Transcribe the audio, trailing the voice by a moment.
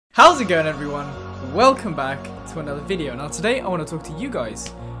How's it going, everyone? Welcome back to another video. Now today I want to talk to you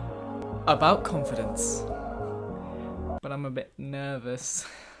guys about confidence, but I'm a bit nervous.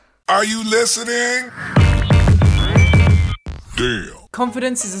 Are you listening? Damn.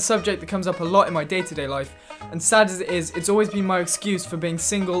 Confidence is a subject that comes up a lot in my day-to-day life, and sad as it is, it's always been my excuse for being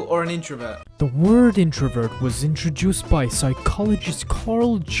single or an introvert. The word introvert was introduced by psychologist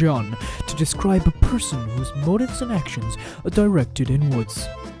Carl Jung to describe a person whose motives and actions are directed inwards.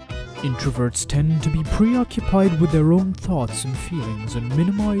 Introverts tend to be preoccupied with their own thoughts and feelings and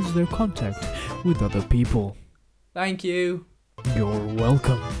minimize their contact with other people. Thank you. You're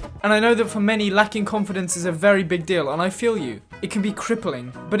welcome. And I know that for many, lacking confidence is a very big deal, and I feel you. It can be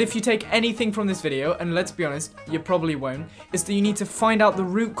crippling. But if you take anything from this video, and let's be honest, you probably won't, is that you need to find out the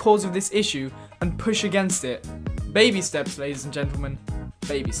root cause of this issue and push against it. Baby steps, ladies and gentlemen.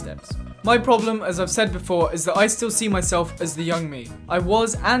 Baby steps. My problem, as I've said before, is that I still see myself as the young me. I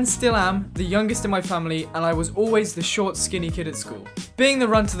was, and still am, the youngest in my family, and I was always the short, skinny kid at school. Being the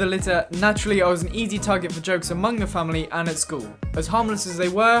runt of the litter, naturally I was an easy target for jokes among the family and at school. As harmless as they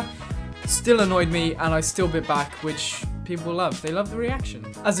were, still annoyed me, and I still bit back, which people love. They love the reaction.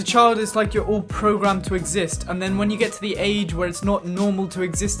 As a child, it's like you're all programmed to exist, and then when you get to the age where it's not normal to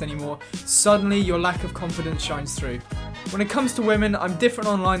exist anymore, suddenly your lack of confidence shines through. When it comes to women, I'm different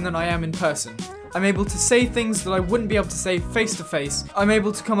online than I am in person. I'm able to say things that I wouldn't be able to say face to face. I'm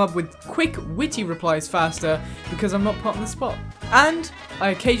able to come up with quick, witty replies faster because I'm not put on the spot. And I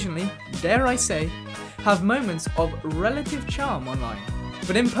occasionally, dare I say, have moments of relative charm online.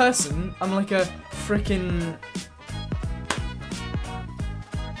 But in person, I'm like a frickin'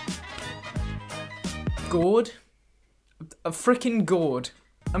 gourd? A frickin' gourd.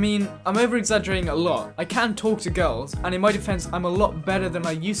 I mean, I'm over-exaggerating a lot. I can talk to girls, and in my defense, I'm a lot better than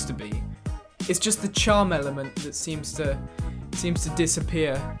I used to be. It's just the charm element that seems to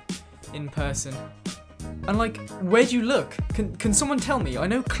disappear in person. And like, where do you look? Can someone tell me? I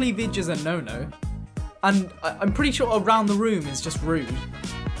know cleavage is a no-no, and I'm pretty sure around the room is just rude.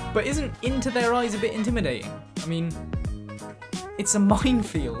 But isn't into their eyes a bit intimidating? I mean, it's a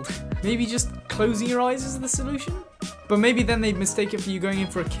minefield. Maybe just closing your eyes is the solution? But maybe then they'd mistake it for you going in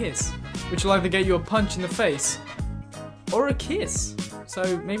for a kiss, which will either get you a punch in the face or a kiss.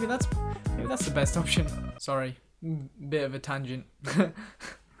 So maybe that's the best option. Sorry, bit of a tangent.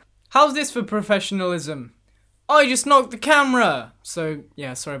 How's this for professionalism? I just knocked the camera! So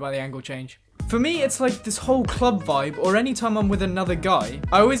yeah, sorry about the angle change. For me, it's like this whole club vibe, or anytime I'm with another guy,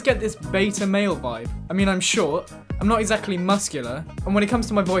 I always get this beta male vibe. I mean, I'm short, I'm not exactly muscular, and when it comes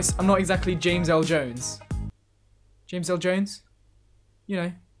to my voice, I'm not exactly James L. Jones. James L. Jones? You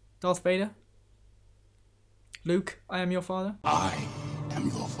know, Darth Vader? Luke, I am your father? I am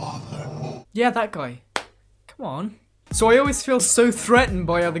your father. Yeah, that guy. Come on. So I always feel so threatened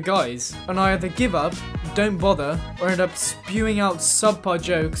by other guys, and I either give up, don't bother, or end up spewing out subpar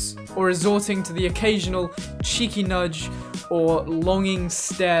jokes, or resorting to the occasional cheeky nudge or longing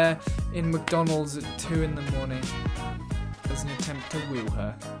stare in McDonald's at 2 in the morning as an attempt to woo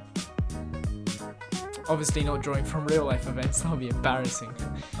her. Obviously not drawing from real life events, that would be embarrassing.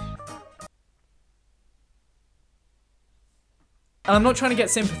 And I'm not trying to get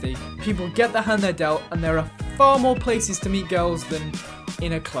sympathy. People get the hand they're dealt, and there are far more places to meet girls than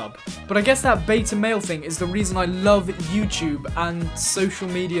in a club. But I guess that beta male thing is the reason I love YouTube and social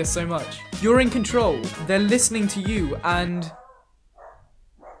media so much. You're in control, they're listening to you, and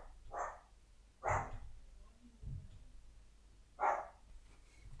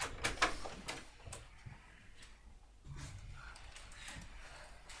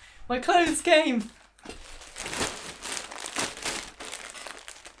my clothes came!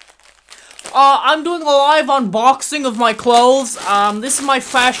 I'm doing a live unboxing of my clothes. This is my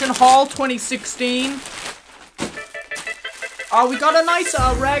fashion haul 2016. We got a nice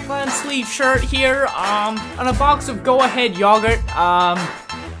raglan sleeve shirt here, and a box of Go Ahead yogurt.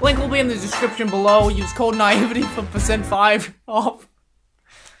 Link will be in the description below. Use code naivety for %5 off.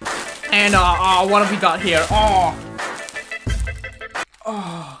 And what have we got here?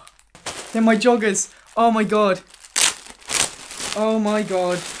 They're my joggers. Oh my god. Oh my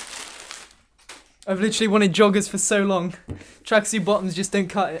god. I've literally wanted joggers for so long. Tracksuit bottoms just don't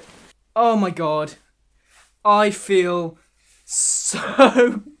cut it. Oh my god. I feel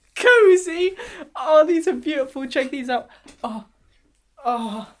so cozy. Oh, these are beautiful. Check these out.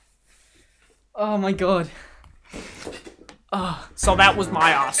 Oh my god. So that was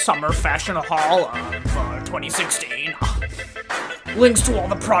my summer fashion haul for 2016. Links to all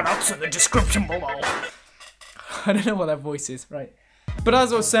the products in the description below. I don't know what that voice is. Right. But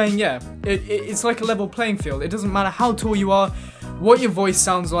as I was saying, yeah, it's like a level playing field. It doesn't matter how tall you are, what your voice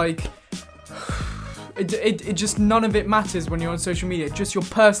sounds like. It just, none of it matters when you're on social media. Just your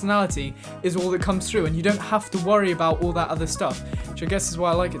personality is all that comes through, and you don't have to worry about all that other stuff, which I guess is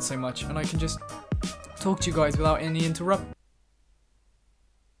why I like it so much, and I can just talk to you guys without any interruptions,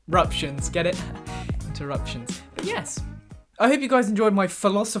 get it? Interruptions. But yes, I hope you guys enjoyed my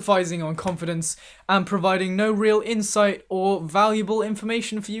philosophizing on confidence and providing no real insight or valuable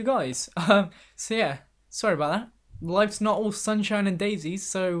information for you guys. So yeah, sorry about that. Life's not all sunshine and daisies,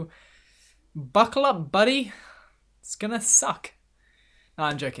 so buckle up, buddy. It's gonna suck. No,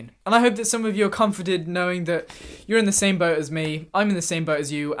 I'm joking. And I hope that some of you are comforted knowing that you're in the same boat as me, I'm in the same boat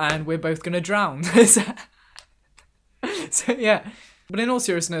as you, and we're both gonna drown. So yeah. But in all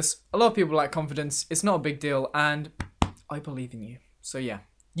seriousness, a lot of people lack confidence. It's not a big deal, and I believe in you. So yeah,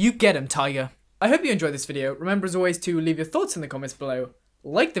 you get him, Tiger. I hope you enjoyed this video. Remember as always to leave your thoughts in the comments below.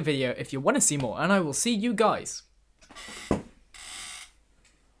 Like the video if you want to see more, and I will see you guys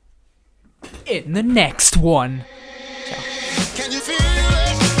in the next one. Can you feel it?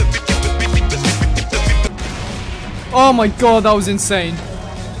 Oh my god, that was insane.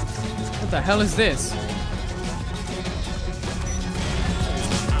 What the hell is this?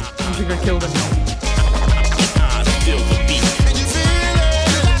 I think I killed him.